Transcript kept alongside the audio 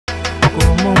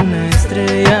como una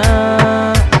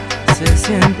estrella, se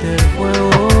siente el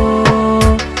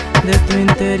fuego de tu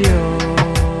interior.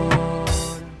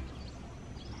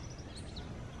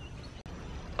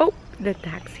 Oh, the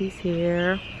taxi's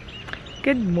here.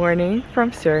 Good morning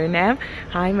from Suriname.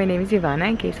 Hi, my name is Ivana,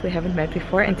 in case we haven't met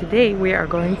before, and today we are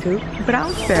going to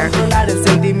Brownsberg. El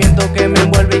sentimiento que me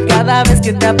envuelve y cada vez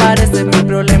que te aparece mis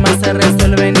problemas se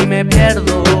resuelven y me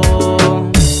pierdo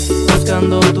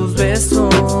buscando tus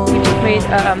besos. We just made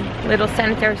little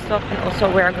sanitary stuff, and also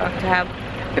we are going to have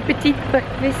a petite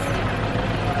breakfast.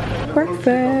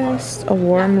 Breakfast, a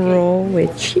warm roll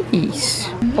with cheese.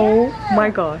 Oh my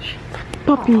gosh.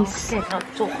 Puppies.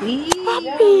 Puppies.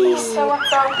 Oh.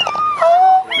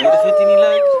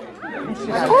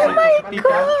 Oh my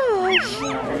gosh.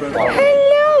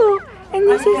 Hello. And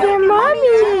this is their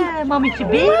mommy. Mommy's a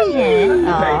baby.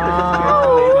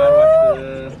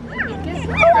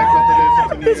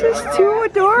 This is too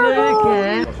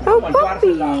adorable. Oh,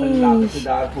 puppies.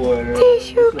 They're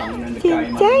so cute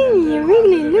and tiny.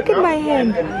 Really, look at my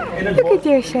hand. Look at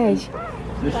their size.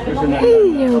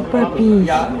 Hello, puppies.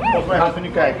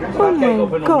 Oh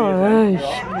my gosh.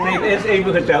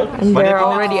 And they're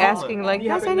already asking, like,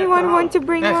 does anyone want to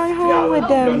bring one home with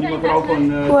them?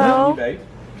 Well,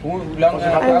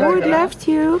 I would love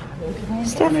to.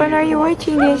 Stefan, are you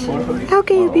watching this? How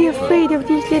can you be afraid of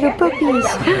these little puppies?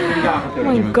 Oh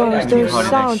my gosh, those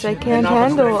sounds I can't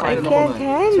handle. I can't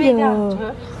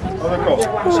handle.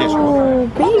 Oh,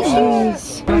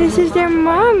 babies. This is their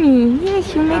mommy.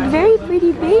 Yes, you make very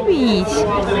pretty babies.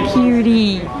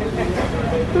 Cutie.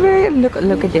 Look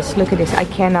at this. Look at this. I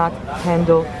cannot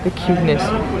handle the cuteness.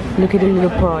 Look at the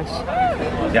little paws.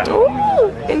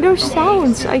 Oh, and those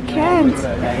sounds. I can't.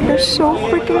 They're so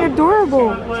freaking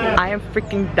adorable. I am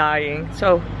freaking dying.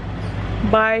 So,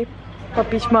 bye,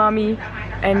 puppies, mommy,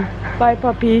 and bye,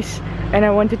 puppies. And I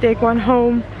want to take one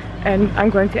home. And I'm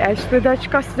going to ask the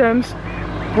Dutch customs,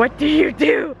 what do you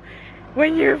do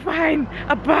when you find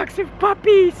a box of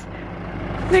puppies?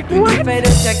 Like what?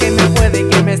 Indiferencia que me puede y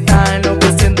que me está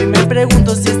enloqueciendo y me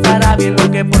pregunto si estará bien lo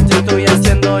que por ti estoy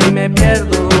haciendo y me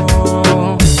pierdo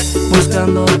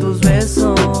buscando tus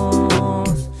besos.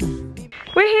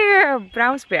 We're here at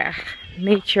Brownsberg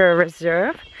Nature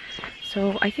Reserve.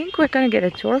 So I think we're gonna get a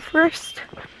tour first.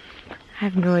 I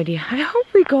have no idea. I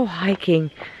hope we go hiking.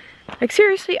 Like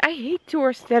seriously, I hate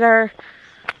tours that are,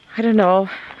 I don't know,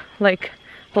 like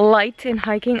light in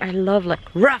hiking. I love like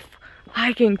rough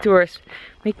hiking tours.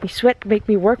 Make me sweat, make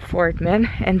me work for it, man.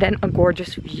 And then a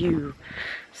gorgeous view.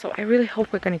 So I really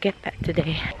hope we're gonna get that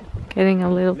today. Getting a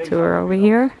little tour over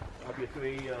here.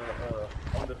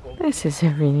 This is a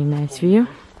really nice view.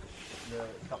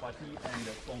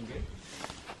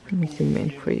 Let me zoom in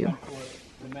for you.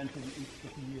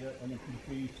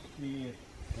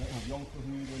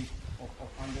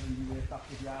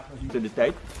 In de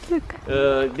tijd.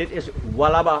 Dit is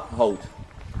Wallaba hout.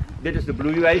 Dit is de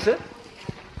bloeiwijzer.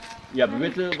 Je hebt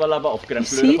witte Wallaba of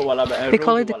crème Wallaba en they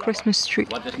call it the Christmas tree.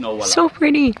 So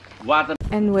pretty.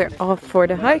 And we're off for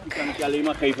the hike.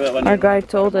 Our guide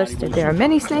told us that there are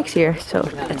many snakes here, so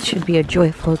that should be a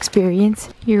joyful experience.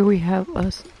 Here we have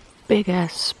a big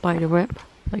ass spider web,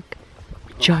 like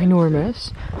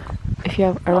ginormous. If you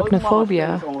have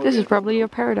arachnophobia, this is probably your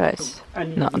paradise.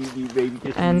 Not.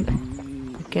 And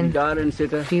you can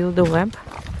feel the web.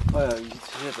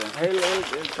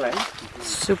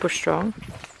 Super strong.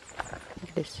 Look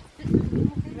at this.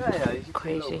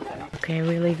 Crazy. Okay,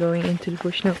 really going into the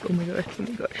bush now. Oh my gosh, oh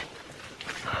my gosh.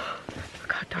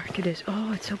 Look how dark it is.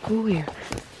 Oh, it's so cool here.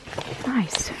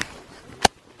 Nice.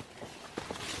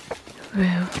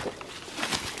 Wow.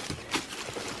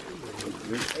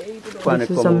 This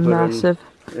is a massive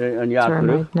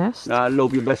termite nest. Nou,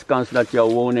 loop je best kans dat jouw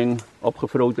woning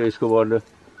opgevroten is geworden.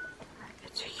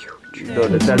 It's huge. Door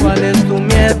de ¿Cuál es tu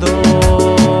miedo?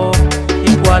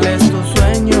 ¿Y cuál es tu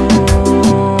sueño?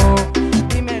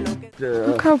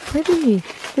 Look how pretty.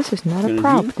 This is not a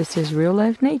prop. This is real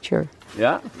life nature.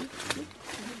 Ja.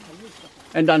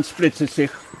 En dan splitst het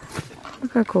zich.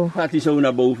 Look how cool. Gaat hij zo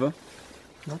naar boven.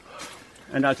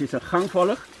 En als je zijn gang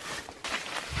volgt.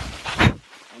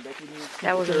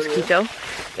 That was a mosquito.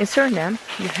 In Suriname,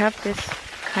 you have this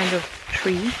kind of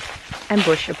tree and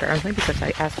bush apparently, because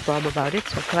I asked Bob about it.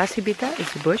 So Classibita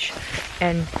is the bush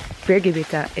and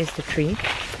Birgibita is the tree.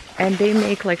 And they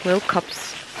make like little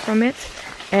cups from it.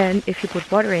 And if you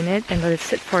put water in it and let it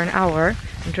sit for an hour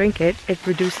and drink it, it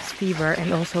reduces fever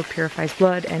and also purifies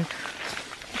blood and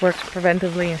works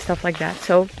preventively and stuff like that.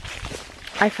 So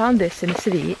I found this in the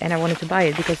city and I wanted to buy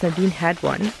it because Nadine had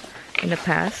one in the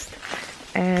past.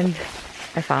 And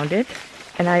I found it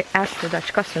And I asked the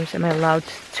Dutch customs, am I allowed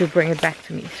to bring it back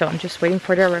to me? So I'm just waiting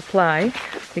for their reply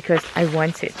because I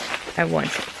want it. I want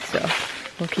it. So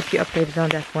we'll keep you updated on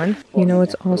that one. You know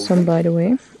what's awesome, by the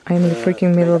way? I'm in the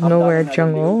freaking middle of nowhere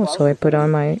jungle, so I put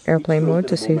on my airplane mode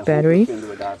to save battery.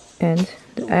 And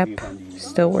the app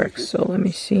still works, so let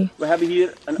me see.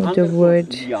 With the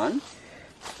wood,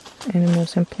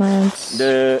 animals and plants.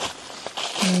 Let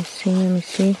me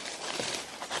see.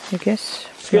 I guess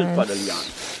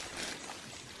plants.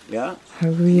 I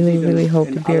really hope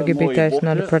the Birgibita is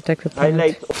not a protected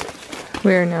plant.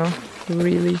 We are now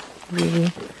really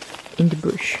in the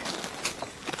bush.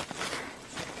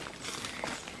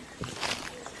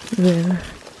 The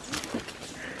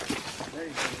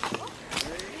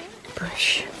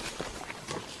bush.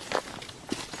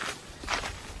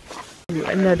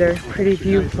 Another pretty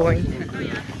viewpoint.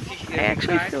 I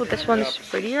actually feel this one is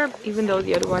prettier, even though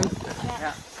the other one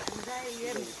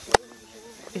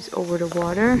is over the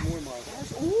water.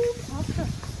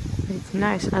 It's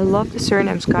nice. I love the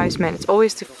Suriname skies, man. It's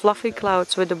always the fluffy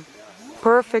clouds with the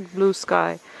perfect blue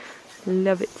sky.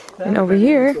 Love it. And over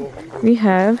here we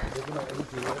have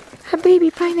a baby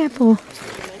pineapple.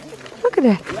 Look at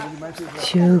that.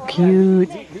 So cute.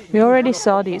 We already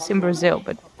saw these in Brazil,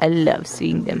 but I love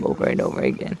seeing them over and over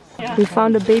again. We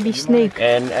found a baby snake.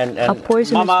 A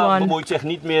poisonous one.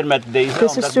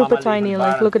 This is super tiny.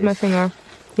 Like, look at my finger.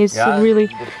 It's really,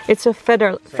 it's a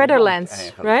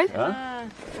featherlands, right?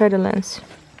 Featherlands.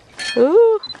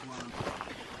 Ooh.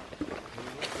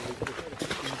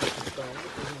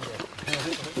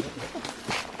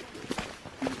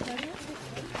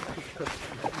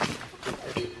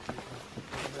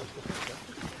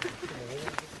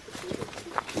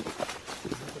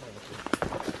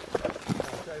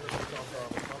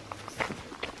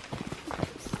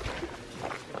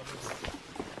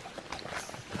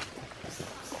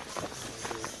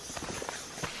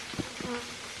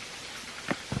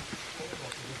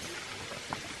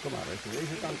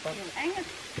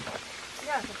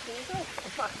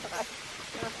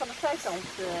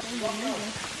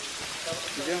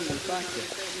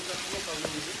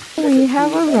 We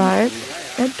have arrived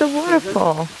at the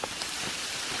waterfall.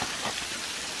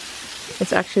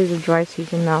 It's actually the dry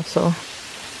season now, so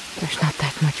there's not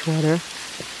that much water,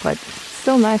 but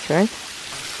still nice, right?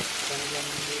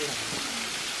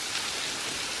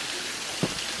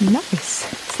 Nice.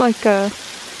 It's like a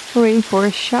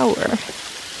rainforest shower.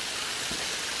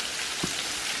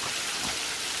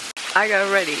 I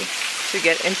got ready to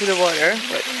get into the water,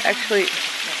 but actually,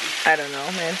 I don't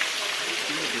know, man.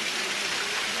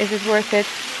 Is it worth it?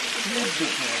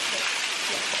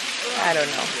 I don't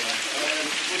know.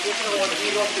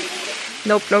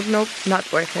 Nope,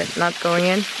 not worth it. Not going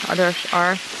in. Others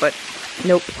are, but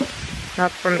nope,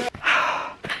 not for me.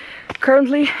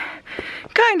 Currently,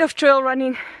 kind of trail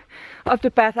running up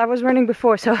the path. I was running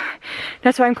before, so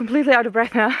that's why I'm completely out of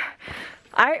breath now.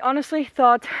 I honestly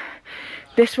thought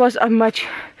this was a much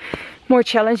more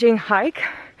challenging hike,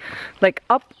 like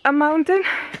up a mountain.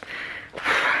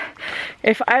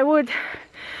 If I would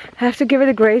have to give it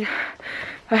a grade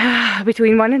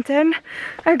between 1 and 10,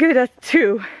 I give it a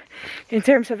 2 in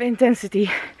terms of intensity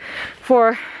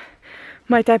for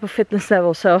my type of fitness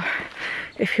level. So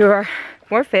if you are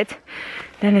more fit,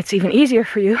 then it's even easier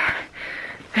for you.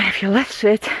 And if you're less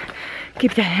fit,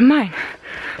 keep that in mind.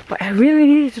 But I really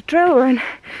needed to trail run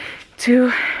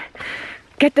to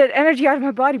get that energy out of my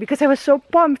body because I was so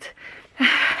pumped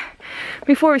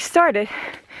before we started.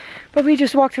 But we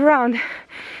just walked around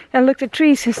and looked at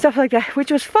trees and stuff like that, which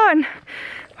was fun,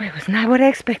 but it was not what I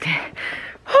expected.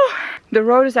 The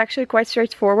road is actually quite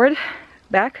straightforward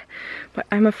back, but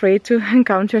I'm afraid to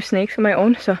encounter snakes on my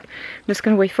own, so I'm just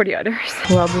gonna wait for the others.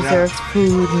 Well deserved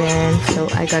food, man. So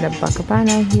I got a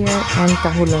bakapana here and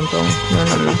tahu lontong. No.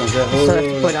 So I have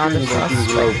to put on the sauce,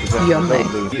 but yummy.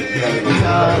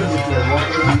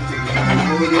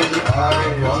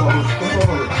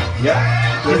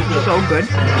 This is so good.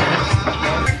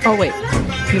 Oh wait,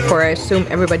 before I assume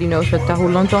everybody knows what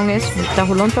tahu lontong is.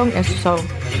 Tahu lontong is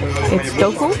it's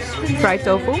tofu, fried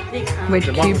tofu with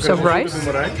cubes of rice.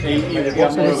 So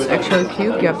this is actually a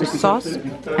cube. You have the sauce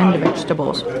and the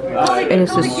vegetables. It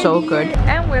is just so good.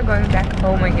 And we're going back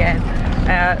home again.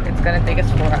 It's gonna take us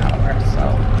 4 hours, so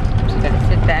I'm just gonna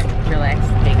sit back, relax,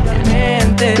 take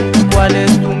it. ¿Cuál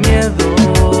es tu miedo?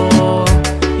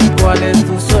 ¿Y cuál es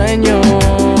tu sueño?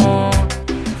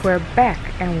 We're back,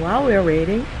 and while we're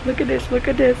waiting, look at this, look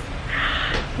at this.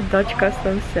 The Dutch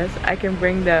customs says I can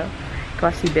bring the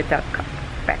Bita cup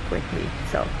back with me.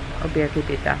 So, a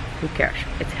Birgibita, who cares?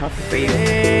 It's healthy for you.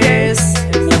 Es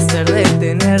el placer de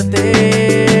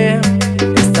tenerte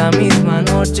esta misma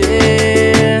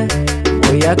noche.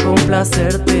 voy a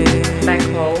complacerte. Back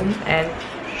home and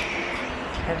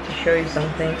I have to show you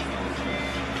something.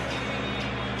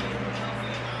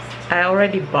 I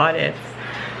already bought it.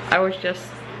 I was just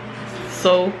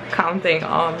so counting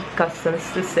on customs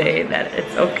to say that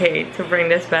it's okay to bring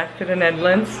this back to the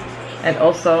Netherlands. And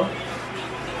also,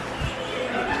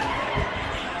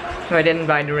 no, I didn't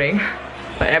buy the ring,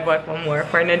 but I bought one more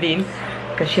for Nadine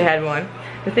because she had one.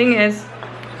 The thing is,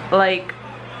 like,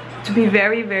 to be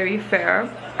very, very fair,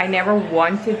 I never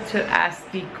wanted to ask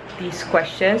these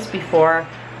questions before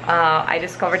I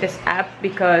discovered this app,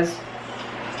 because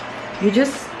you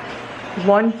just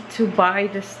want to buy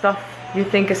the stuff you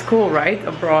think is cool, right?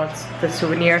 Abroad, the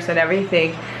souvenirs and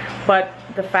everything. But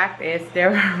the fact is,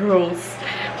 there are rules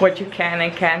what you can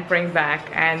and can't bring back,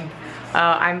 and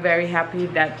I'm very happy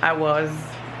that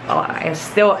I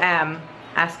still am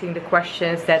asking the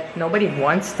questions that nobody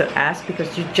wants to ask,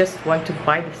 because you just want to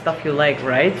buy the stuff you like,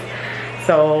 right?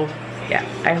 So yeah,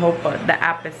 I hope the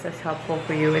app is as helpful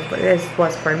for you as it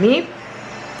was for me.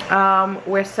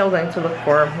 We're still going to look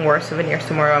for more souvenirs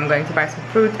tomorrow. I'm going to buy some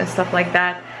fruit and stuff like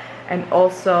that. And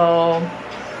also,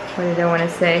 what did I want to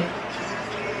say?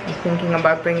 I'm thinking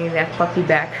about bringing that puppy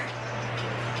back.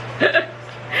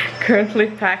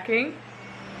 Currently packing.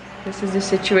 This is the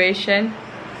situation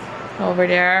over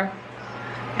there.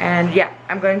 And yeah,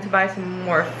 I'm going to buy some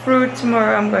more fruit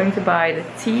tomorrow. I'm going to buy the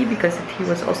tea because the tea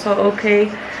was also okay.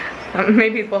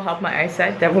 Maybe it will help my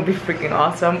eyesight. That will be freaking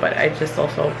awesome. But I just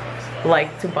also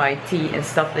like to buy tea and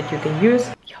stuff that you can use.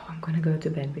 Yo, I'm gonna go to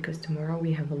bed because tomorrow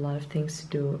we have a lot of things to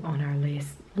do on our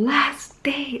last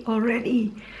day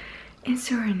already in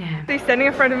Suriname. She's standing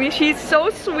in front of me. She's so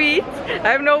sweet. I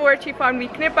have no words. She found me.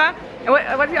 Knippa. And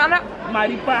what's your name?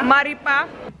 Maripa. Maripa.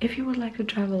 If you would like to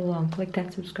travel along, click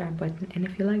that subscribe button. And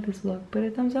if you like this vlog, put a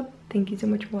thumbs up. Thank you so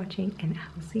much for watching, and I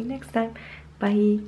will see you next time. Bye.